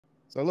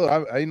So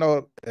look, you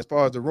know, as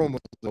far as the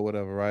rumors or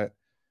whatever, right?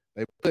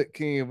 They put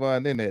King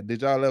Von in there.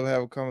 Did y'all ever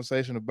have a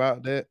conversation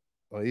about that,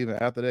 or even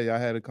after that, y'all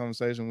had a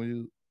conversation when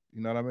you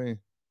know what I mean?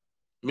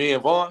 Me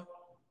and Vaughn?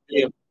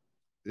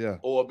 Yeah.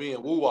 Or me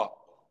and Woo Wop?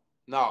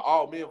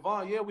 No, me and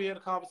Vaughn, yeah, we had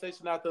a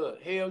conversation after.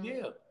 Hell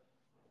yeah.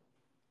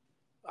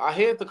 I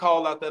had to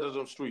call out that of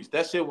them streets.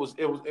 That shit was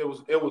to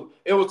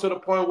the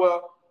point where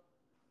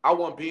I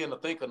wasn't being a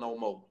thinker no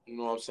more. You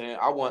know what I'm saying?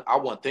 I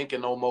wasn't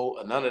thinking no more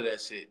or none of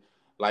that shit.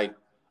 Like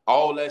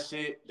all that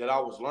shit that I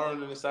was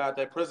learning inside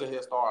that prison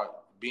had started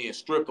being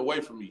stripped away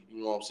from me.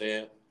 You know what I'm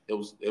saying? It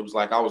was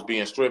like I was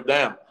being stripped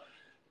down.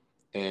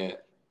 And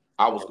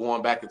I was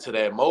going back into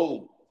that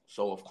mode.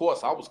 So of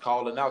course I was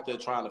calling out there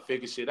trying to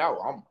figure shit out.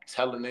 I'm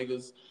telling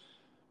niggas,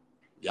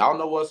 y'all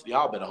know us,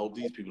 y'all better hope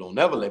these people don't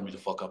never let me the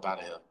fuck up out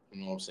of here. You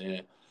know what I'm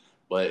saying?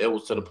 But it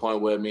was to the point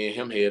where me and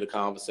him had a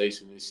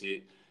conversation and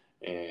shit.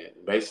 And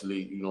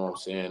basically, you know what I'm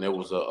saying, it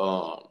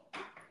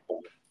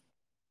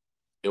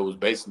was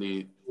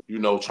basically, you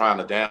know, trying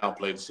to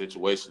downplay the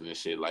situation and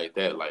shit like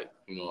that. Like,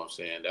 you know what I'm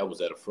saying? That was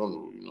at a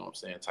funeral, you know what I'm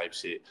saying, type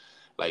shit.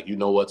 Like, you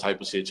know what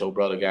type of shit your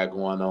brother got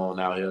going on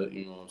out here,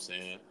 you know what I'm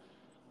saying?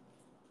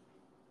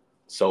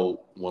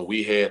 So when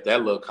we had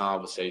that little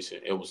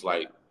conversation, it was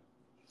like,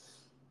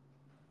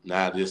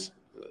 now this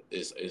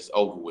is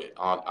over with.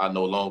 I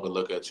no longer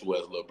look at you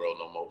as little bro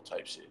no more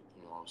type shit.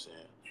 You know what I'm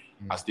saying?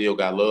 I still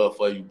got love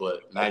for you,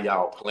 but now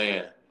y'all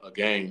playing a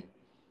game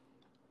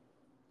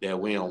that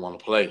we don't want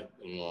to play.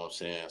 You know what I'm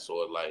saying?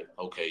 So it's like,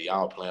 okay,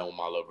 y'all playing with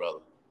my little brother,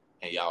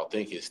 and y'all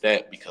think it's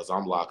that because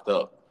I'm locked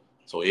up.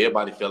 So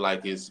everybody feel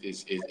like it's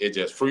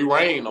just free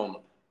reign on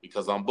them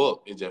because I'm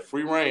booked. It's just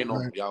free reign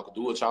on them. Y'all can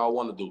do what y'all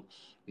want to do.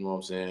 You know what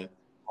I'm saying?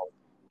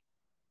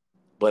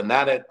 But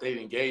now that they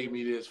done gave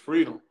me this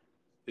freedom,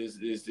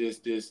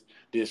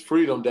 this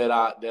freedom that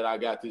I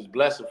got this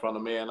blessing from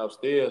the man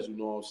upstairs. You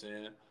know what I'm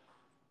saying?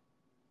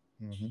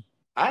 Mm-hmm.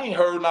 I ain't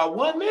heard not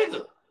one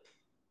nigga.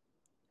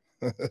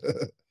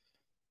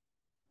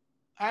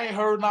 I ain't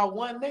heard not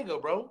one nigga,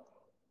 bro.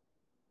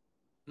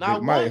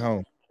 Not Big Mike one.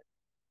 home.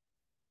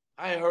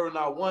 I ain't heard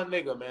not one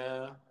nigga,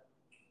 man.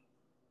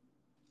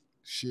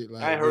 Shit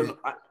like I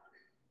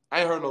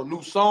ain't heard no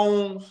new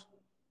songs.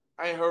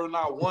 I ain't heard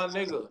not one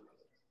nigga.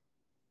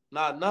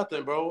 Not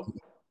nothing, bro.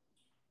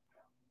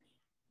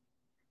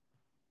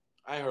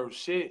 I ain't heard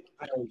shit.